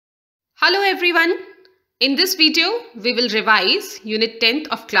Hello everyone. In this video, we will revise Unit 10th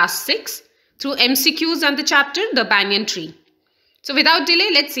of Class 6 through MCQs on the chapter The Banyan Tree. So without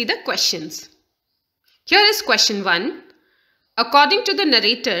delay, let's see the questions. Here is question 1. According to the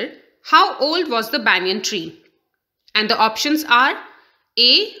narrator, how old was the banyan tree? And the options are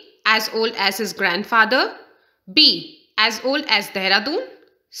A. As old as his grandfather, B. As old as Dehradun,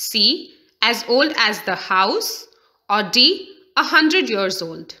 C. As old as the house, or D. 100 years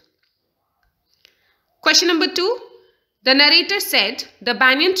old. Question number 2. The narrator said the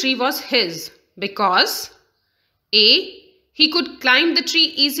banyan tree was his because A. He could climb the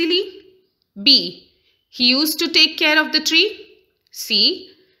tree easily, B. He used to take care of the tree, C.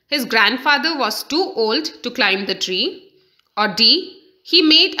 His grandfather was too old to climb the tree, or D. He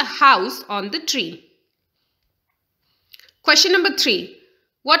made a house on the tree. Question number 3.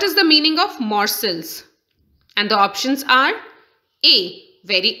 What is the meaning of morsels? And the options are A.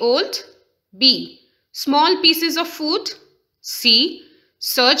 Very old, B. Small pieces of food, C.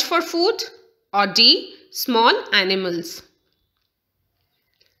 Search for food, or D. Small animals.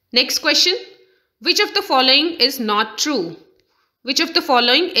 Next question. Which of the following is not true? Which of the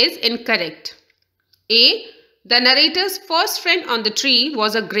following is incorrect? A. The narrator's first friend on the tree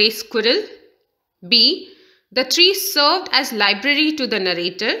was a grey squirrel. B. The tree served as library to the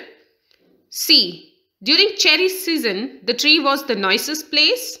narrator. C. During cherry season, the tree was the noisiest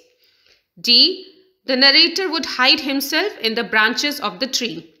place. D. The narrator would hide himself in the branches of the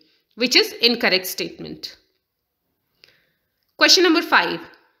tree, which is incorrect statement. Question number 5.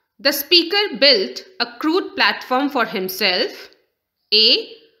 The speaker built a crude platform for himself.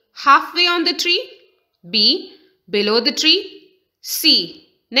 A. Halfway on the tree, B. Below the tree, C.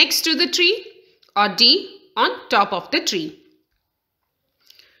 Next to the tree, or D. On top of the tree.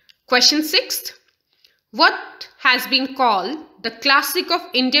 Question 6. What has been called the classic of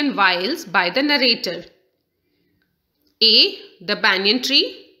Indian wiles by the narrator? A. The banyan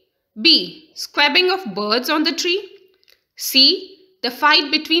tree, B. Squabbing of birds on the tree, C. The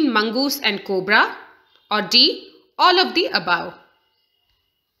fight between Mongoose and Cobra, or D. All of the above.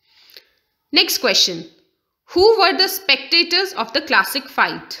 Next question. Who were the spectators of the classic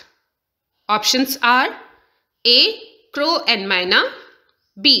fight? Options are A. Crow and Myna,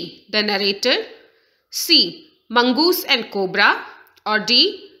 B. The narrator, C. Mongoose and Cobra, or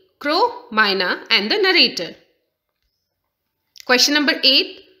D. Crow, Myna and the narrator. Question number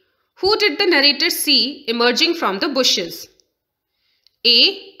 8. Who did the narrator see emerging from the bushes?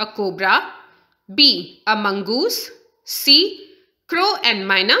 A. A cobra, B. A mongoose, C. Crow and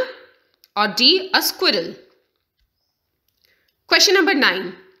Myna, or D. A squirrel. Question number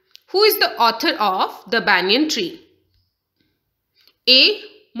 9. Who is the author of The Banyan Tree? A.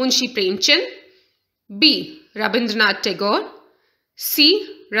 Munshi Premchand, B. Rabindranath Tagore,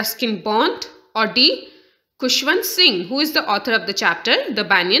 C. Ruskin Bond, or D. Khushwant Singh, who is the author of the chapter The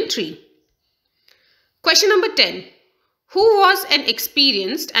Banyan Tree. Question number 10. Who was an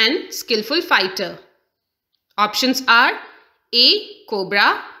experienced and skillful fighter? Options are A.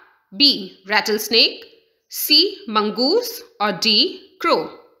 Cobra, B. Rattlesnake, C. Mongoose, or D.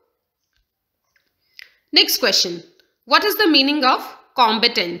 Crow. Next question. What is the meaning of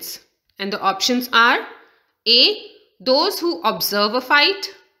combatants? And the options are A. Those who observe a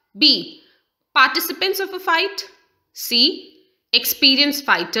fight, B. Participants of a fight, C. Experienced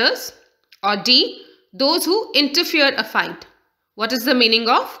fighters, or D. Those who interfere a fight. What is the meaning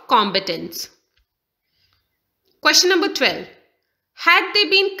of combatants? Question number 12. Had they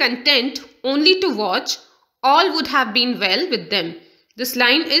been content only to watch, all would have been well with them. This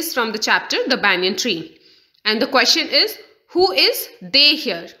line is from the chapter The Banyan Tree. And the question is, who is they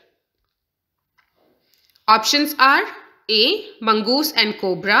here? Options are A. Mongoose and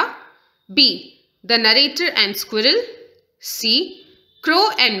Cobra, B. The narrator and squirrel, C. Crow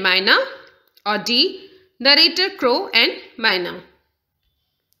and Myna, or D. Narrator, Crow and Myna.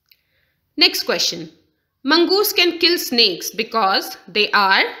 Next question. Mongoose can kill snakes because they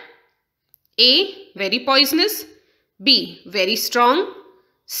are A. Very poisonous, B. Very strong,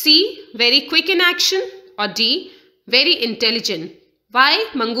 C. Very quick in action, or D. Very intelligent. Why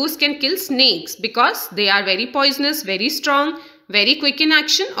mongoose can kill snakes? Because they are very poisonous, very strong, very quick in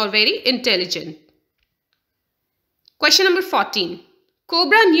action, or very intelligent. Question number 14.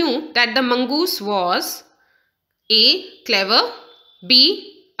 Cobra knew that the mongoose was A. Clever,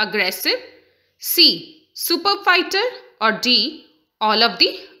 B. Aggressive, C. Superb fighter, or D. All of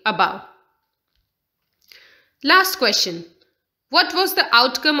the above. Last question. What was the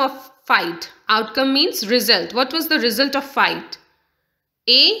outcome of fight? Outcome means result. What was the result of fight?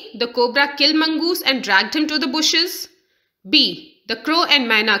 A. The cobra killed mongoose and dragged him to the bushes. B. The crow and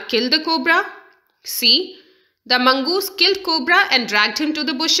myna killed the cobra. C. The mongoose killed Cobra and dragged him to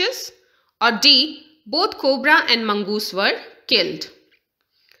the bushes. Or D. Both Cobra and mongoose were killed.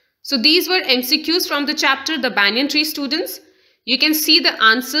 So these were MCQs from the chapter The Banyan Tree, students. You can see the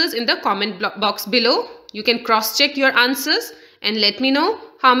answers in the comment box below. You can cross-check your answers and let me know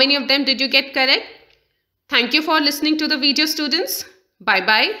how many of them did you get correct. Thank you for listening to the video, students.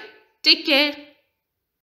 Bye-bye. Take care.